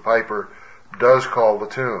pays the piper does call the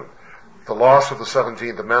tune. The loss of the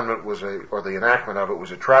 17th Amendment or the enactment of it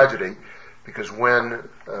was a tragedy, because when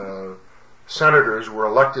senators were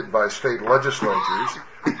elected by state legislatures,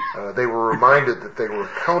 they were reminded that they were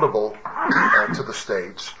accountable to the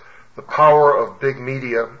states. The power of big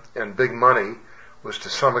media and big money was to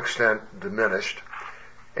some extent diminished,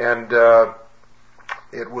 and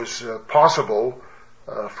it was possible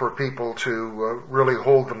for people to really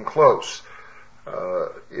hold them close.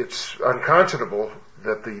 It's unconscionable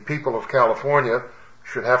that the people of California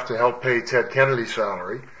should have to help pay Ted Kennedy's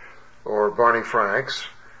salary, or Barney Frank's,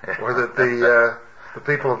 or that the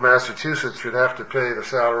people of Massachusetts should have to pay the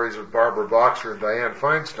salaries of Barbara Boxer and Dianne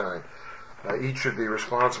Feinstein. Each should be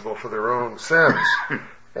responsible for their own sins.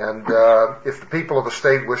 And if the people of a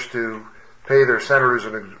state wish to pay their senators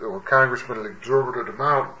or congressmen an exorbitant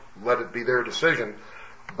amount, let it be their decision.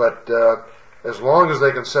 But as long as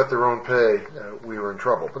they can set their own pay, we are in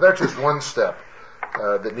trouble. But that's just one step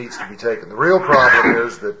that needs to be taken. The real problem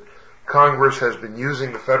is that Congress has been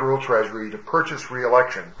using the federal treasury to purchase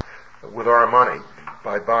re-election with our money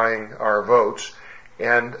by buying our votes,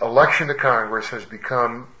 and election to Congress has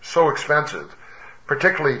become so expensive,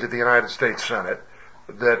 particularly to the United States Senate,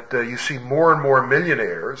 that you see more and more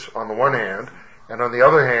millionaires on the one hand, and on the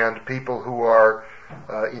other hand, people who are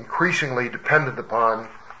increasingly dependent upon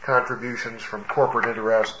contributions from corporate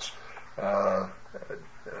interests,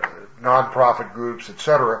 non-profit groups,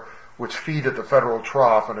 etc., which feed at the federal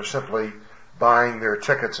trough and are simply buying their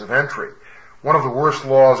tickets of entry. One of the worst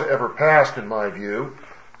laws ever passed, in my view,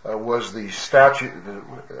 was the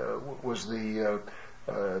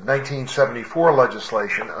 1974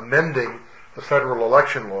 legislation amending the federal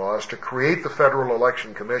election laws to create the Federal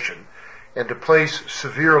Election Commission and to place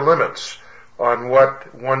severe limits on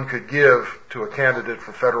what one could give to a candidate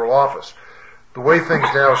for federal office. The way things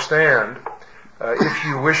now stand, if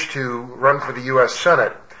you wish to run for the U.S.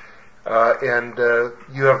 Senate and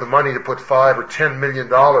you have the money to put $5 or $10 million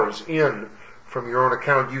in from your own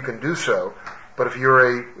account, you can do so. But if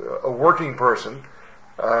you're a working person,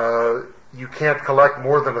 you can't collect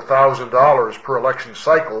more than $1,000 per election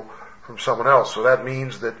cycle from someone else. So that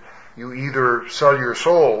means that you either sell your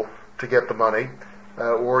soul to get the money,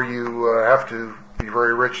 or you have to be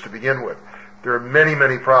very rich to begin with. There are many,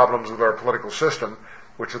 many problems with our political system.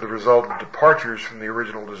 which are the result of departures from the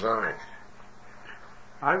original design.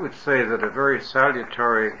 I would say that a very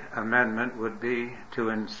salutary amendment would be to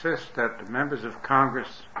insist that the members of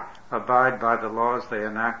Congress abide by the laws they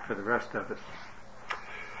enact for the rest of us.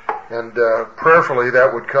 And prayerfully,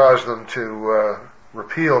 that would cause them to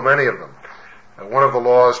repeal many of them. One of the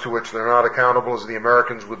laws to which they're not accountable is the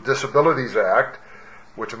Americans with Disabilities Act,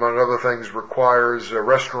 which, among other things, requires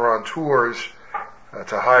restaurateurs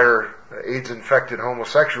to hire AIDS-infected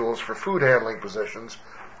homosexuals for food handling positions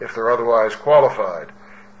if they're otherwise qualified.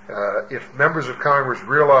 If members of Congress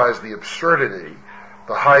realize the absurdity,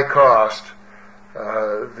 the high cost,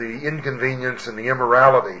 the inconvenience, and the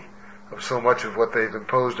immorality of so much of what they've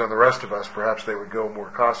imposed on the rest of us, perhaps they would go more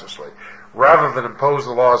cautiously. Rather than impose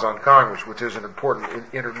the laws on Congress, which is an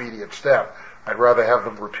important intermediate step, I'd rather have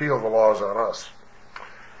them repeal the laws on us,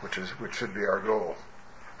 which should be our goal.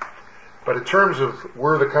 But in terms of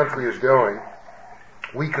where the country is going,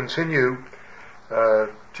 we continue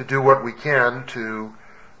to do what we can to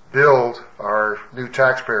build our new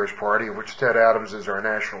Taxpayers Party, of which Ted Adams is our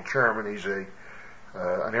national chairman. He's an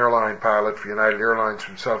airline pilot for United Airlines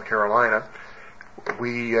from South Carolina.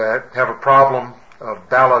 We have a problem of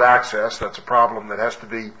ballot access. That's a problem that has to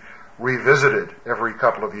be revisited every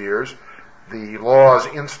couple of years. The laws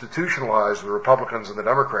institutionalize the Republicans and the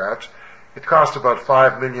Democrats. It cost about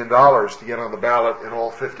 $5 million to get on the ballot in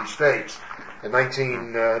all 50 states. In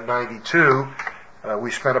 1992,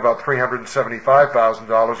 we spent about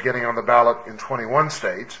 $375,000 getting on the ballot in 21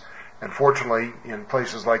 states. And fortunately, in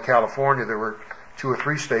places like California, there were 2 or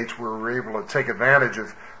 3 states where we were able to take advantage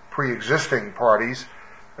of pre-existing parties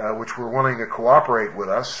which were willing to cooperate with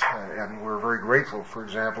us. And we're very grateful, for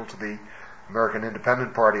example, to the American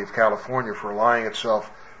Independent Party of California for allying itself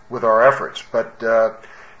with our efforts. But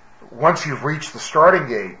once you've reached the starting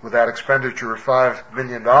gate with that expenditure of $5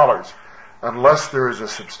 million, unless there is a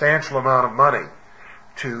substantial amount of money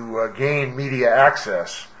to gain media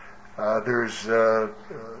access, there's a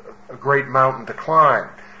great mountain to climb.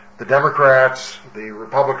 The Democrats, the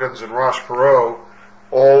Republicans, and Ross Perot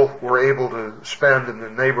all were able to spend in the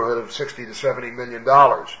neighborhood of $60 to $70 million.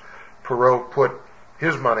 Perot put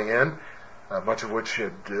his money in, much of which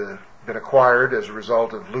had been acquired as a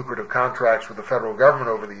result of lucrative contracts with the federal government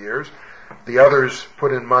over the years. The others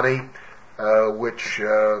put in money which,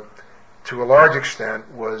 to a large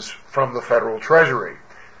extent, was from the federal treasury.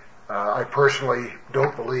 I personally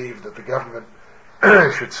don't believe that the government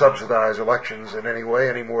should subsidize elections in any way,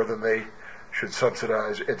 any more than they should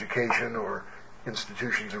subsidize education or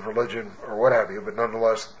institutions of religion or what have you. But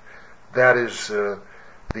nonetheless, that is the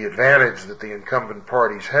advantage that the incumbent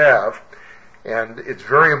parties have. And it's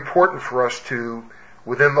very important for us to,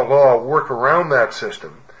 within the law, work around that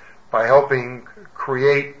system by helping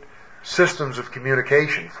create systems of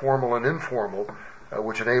communication, formal and informal,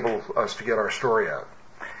 which enable us to get our story out.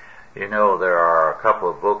 You know, there are a couple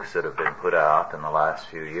of books that have been put out in the last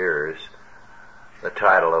few years, the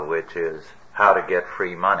title of which is How to Get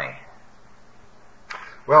Free Money.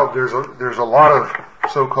 Well, there's a lot of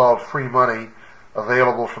so-called free money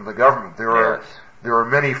available from the government. There are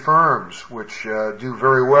many firms which do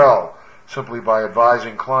very well simply by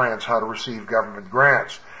advising clients how to receive government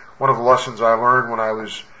grants. One of the lessons I learned when I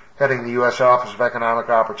was heading the U.S. Office of Economic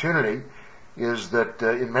Opportunity is that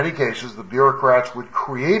in many cases the bureaucrats would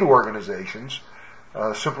create organizations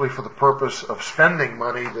simply for the purpose of spending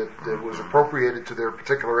money that was appropriated to their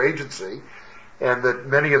particular agency, and that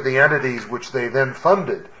many of the entities which they then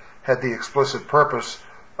funded had the explicit purpose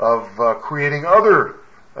of creating other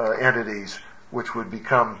entities which would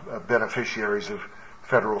become beneficiaries of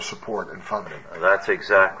federal support and funding. That's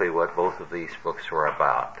exactly what both of these books were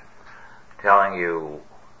about, telling you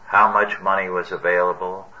how much money was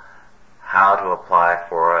available, how to apply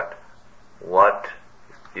for it, what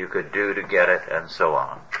you could do to get it, and so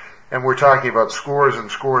on. And we're talking about scores and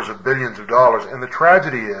scores of billions of dollars. And the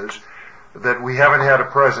tragedy is that we haven't had a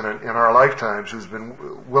president in our lifetimes who's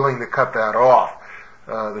been willing to cut that off.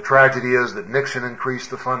 The tragedy is that Nixon increased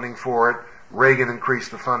the funding for it, Reagan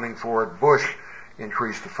increased the funding for it, Bush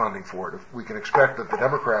increased the funding for it. We can expect that the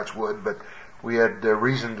Democrats would, but we had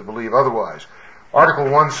reason to believe otherwise. Article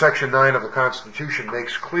 1, Section 9 of the Constitution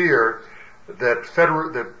makes clear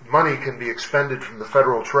that money can be expended from the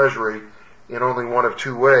federal treasury in only one of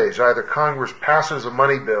 2 ways. Either Congress passes a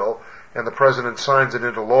money bill and the president signs it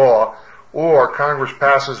into law, or Congress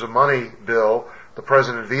passes a money bill, the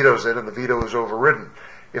president vetoes it, and the veto is overridden.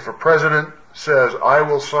 If a president says, I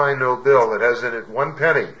will sign no bill that has in it 1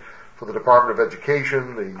 penny for the Department of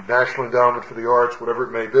Education, the National Endowment for the Arts, whatever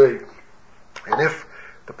it may be, and if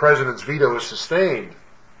the president's veto is sustained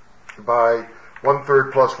by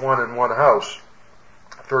 1/3 plus 1 in one house,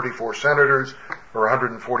 34 senators or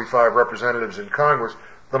 145 representatives in Congress,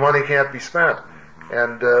 the money can't be spent.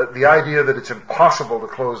 And the idea that it's impossible to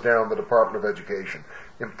close down the Department of Education,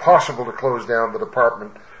 impossible to close down the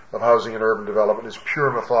Department of Housing and Urban Development is pure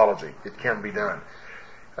mythology. It can be done.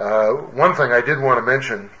 One thing I did want to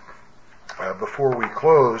mention before we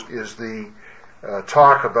closed is the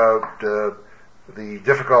talk about the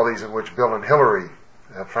difficulties in which Bill and Hillary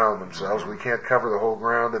have found themselves. We can't cover the whole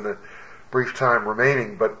ground in the brief time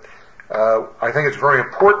remaining, but I think it's very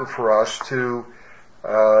important for us to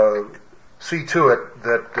see to it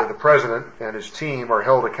that the President and his team are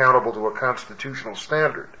held accountable to a constitutional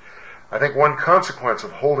standard. I think one consequence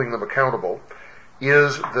of holding them accountable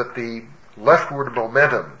is that the leftward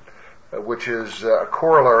momentum, which is a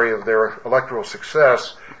corollary of their electoral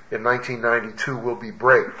success in 1992, will be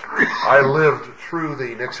braked. I lived through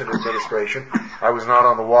the Nixon administration. I was not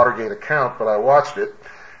on the Watergate account, but I watched it.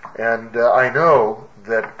 And I know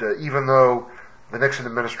that even though the Nixon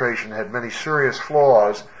administration had many serious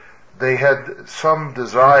flaws, they had some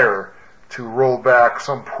desire to roll back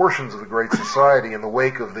some portions of the Great Society in the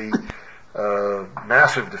wake of the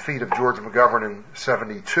massive defeat of George McGovern in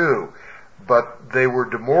 '72. But they were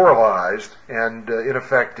demoralized and, in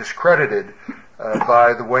effect, discredited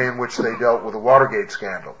by the way in which they dealt with the Watergate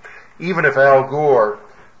scandal. Even if Al Gore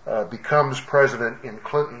becomes president in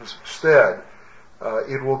Clinton's stead,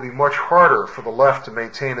 it will be much harder for the left to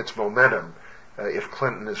maintain its momentum if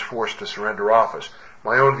Clinton is forced to surrender office.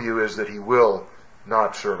 My own view is that he will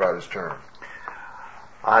not serve out his term.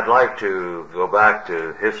 I'd like to go back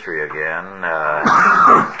to history again.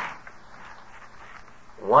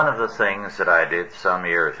 One of the things that I did some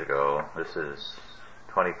years ago, this is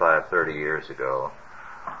 25, 30 years ago,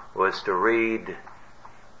 was to read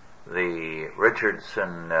the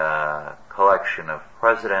Richardson collection of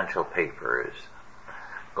presidential papers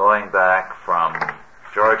going back from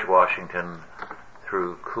George Washington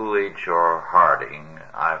through Coolidge or Harding,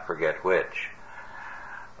 I forget which.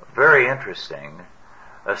 Very interesting,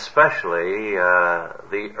 especially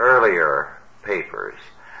the earlier papers.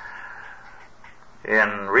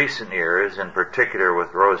 In recent years, in particular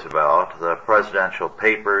with Roosevelt, the presidential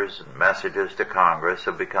papers and messages to Congress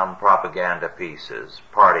have become propaganda pieces,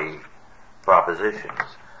 party propositions.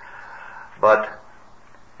 But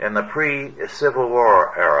in the pre-Civil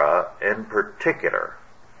War era, in particular,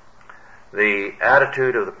 the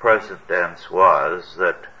attitude of the presidents was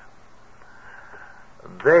that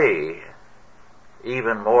they,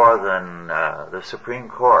 even more than the Supreme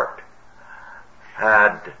Court,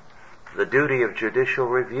 had the duty of judicial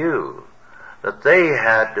review, that they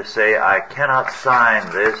had to say, I cannot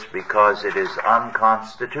sign this because it is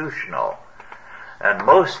unconstitutional. And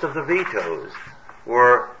most of the vetoes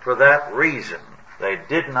were for that reason. They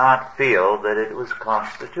did not feel that it was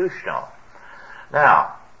constitutional.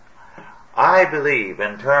 Now, I believe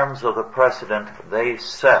in terms of the precedent they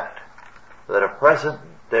set, that a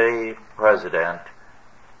present-day president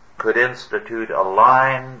could institute a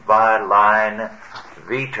line-by-line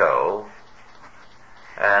veto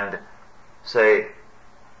and say,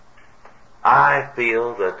 I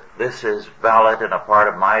feel that this is valid and a part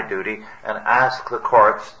of my duty, and ask the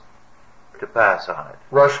courts to pass on it.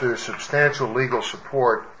 Rush, there's substantial legal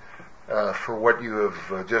support for what you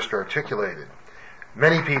have just articulated.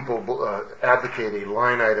 Many people advocate a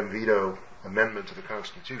line-item veto amendment to the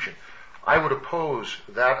Constitution. I would oppose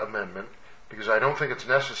that amendment because I don't think it's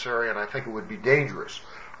necessary and I think it would be dangerous.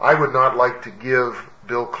 I would not like to give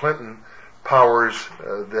Bill Clinton powers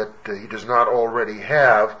that he does not already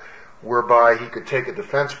have, whereby he could take a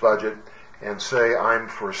defense budget and say, I'm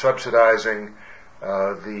for subsidizing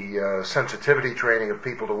the sensitivity training of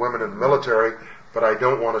people to women in the military, but I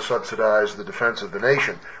don't want to subsidize the defense of the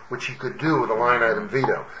nation, which he could do with a line-item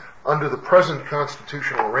veto. Under the present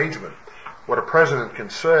constitutional arrangement, what a president can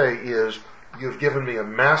say is, you've given me a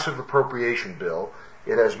massive appropriation bill.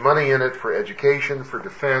 It has money in it for education, for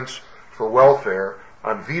defense, for welfare.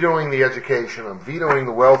 I'm vetoing the education, I'm vetoing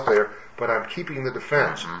the welfare, but I'm keeping the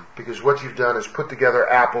defense, because what you've done is put together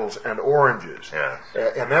apples and oranges. Yes.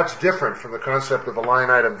 And that's different from the concept of a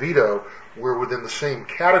line-item veto, where within the same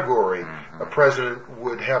category, a president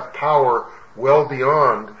would have power well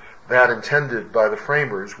beyond that intended by the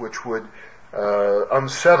framers, which would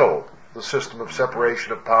unsettle the system of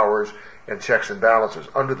separation of powers and checks and balances.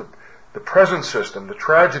 Under the present system, the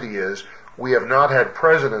tragedy is we have not had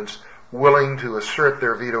presidents willing to assert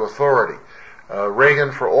their veto authority.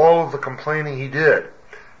 Reagan, for all of the complaining he did,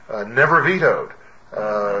 never vetoed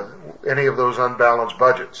any of those unbalanced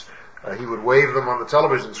budgets. He would wave them on the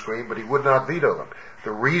television screen, but he would not veto them.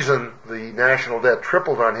 The reason the national debt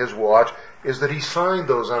tripled on his watch is that he signed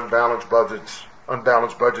those unbalanced budgets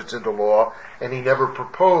unbalanced budgets into law, and he never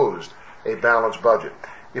proposed a balanced budget.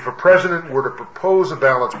 If a president were to propose a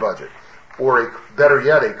balanced budget, or better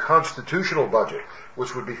yet, a constitutional budget,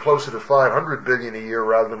 which would be closer to $500 billion a year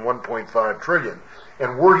rather than $1.5 trillion,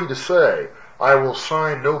 and were he to say, I will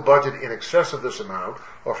sign no budget in excess of this amount,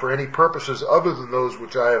 or for any purposes other than those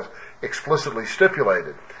which I have explicitly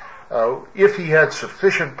stipulated, if he had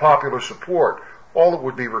sufficient popular support, all that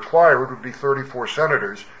would be required would be 34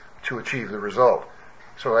 senators to achieve the result.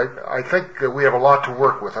 So I think that we have a lot to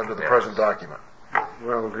work with under the present document.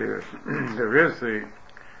 Well, there is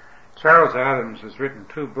Charles Adams has written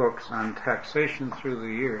 2 books on taxation through the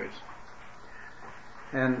years.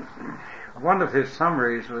 And one of his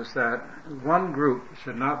summaries was that one group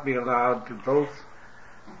should not be allowed to both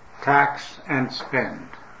tax and spend.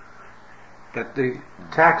 That the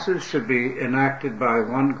taxes should be enacted by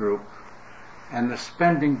one group and the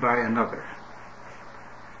spending by another.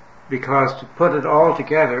 Because to put it all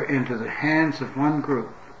together into the hands of one group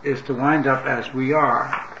is to wind up as we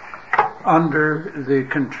are, under the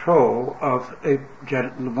control of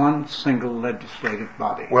one single legislative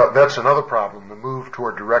body. Well, that's another problem. The move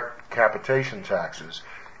toward direct capitation taxes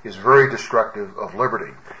is very destructive of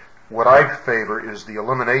liberty. What I favor is the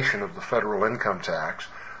elimination of the federal income tax,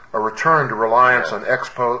 a return to reliance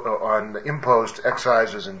on imposed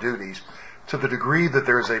excises and duties. To the degree that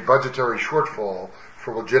there is a budgetary shortfall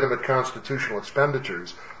for legitimate constitutional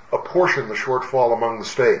expenditures, apportion the shortfall among the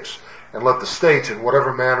states, and let the states, in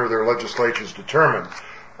whatever manner their legislatures determine,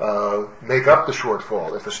 make up the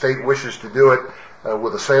shortfall. If a state wishes to do it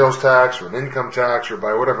with a sales tax or an income tax or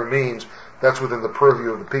by whatever means, that's within the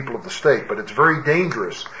purview of the people of the state. But it's very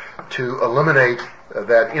dangerous to eliminate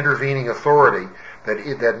that intervening authority,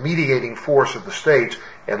 that mediating force of the states,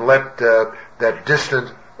 and let that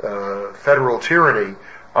distant federal tyranny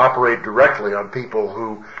operate directly on people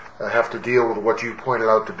who have to deal with what you pointed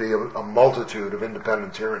out to be a multitude of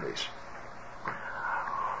independent tyrannies.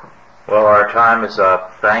 Well, our time is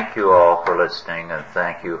up. Thank you all for listening, and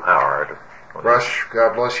thank you, Howard. Rush,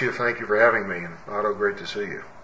 God bless you. Thank you for having me. And Otto, great to see you.